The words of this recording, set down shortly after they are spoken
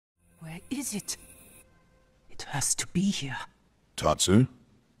is it? It has to be here. Tatsu?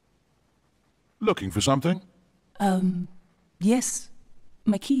 Looking for something? Yes.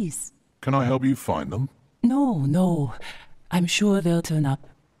 My keys. Can I help you find them? No. I'm sure they'll turn up.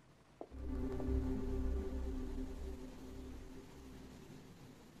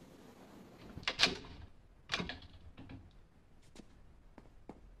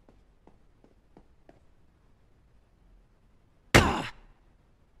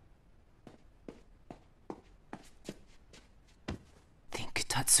 Think,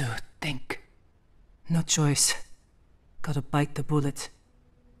 Tatsu, think. No choice. Gotta bite the bullet.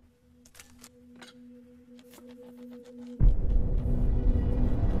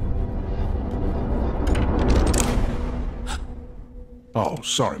 Oh,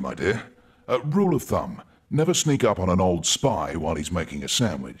 sorry, my dear. Rule of thumb, never sneak up on an old spy while he's making a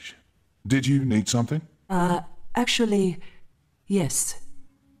sandwich. Did you need something? Actually, yes.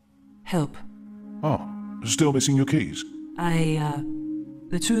 Help. Oh, still missing your keys?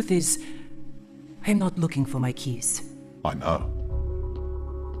 The truth is, I'm not looking for my keys. I know.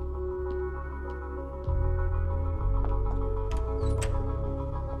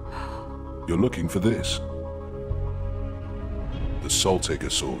 You're looking for this. The Soul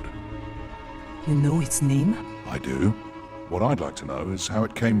Taker sword. You know its name? I do. What I'd like to know is how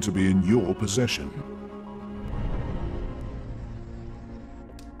it came to be in your possession.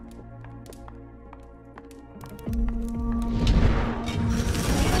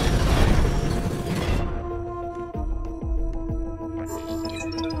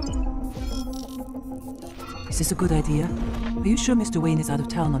 Is this a good idea? Are you sure Mr. Wayne is out of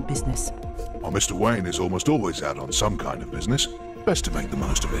town on business? Oh, Mr. Wayne is almost always out on some kind of business. Best to make the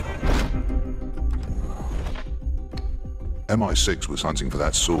most of it. MI6 was hunting for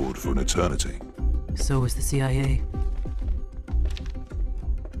that sword for an eternity. So was the CIA.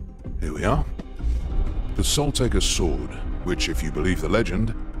 Here we are. The Soul Taker's sword, which, if you believe the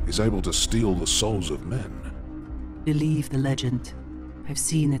legend, is able to steal the souls of men. Believe the legend. I've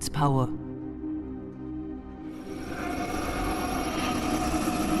seen its power.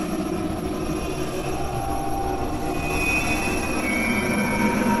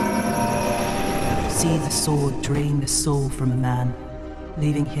 See the sword drain the soul from a man,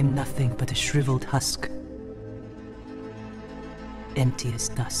 leaving him nothing but a shriveled husk. Empty as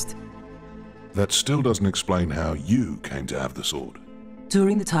dust. That still doesn't explain how you came to have the sword.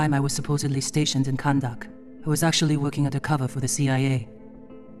 During the time I was supposedly stationed in Kandak, I was actually working undercover for the CIA.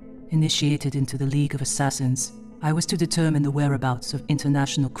 Initiated into the League of Assassins, I was to determine the whereabouts of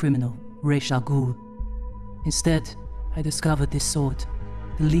international criminal Ra's al Ghul. Instead, I discovered this sword.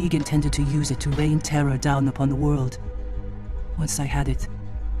 The League intended to use it to rain terror down upon the world. Once I had it,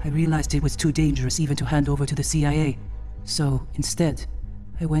 I realized it was too dangerous even to hand over to the CIA. So, instead,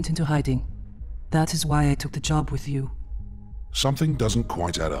 I went into hiding. That is why I took the job with you. Something doesn't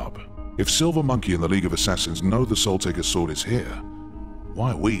quite add up. If Silver Monkey and the League of Assassins know the Soul Taker's sword is here,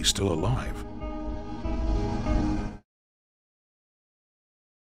 why are we still alive?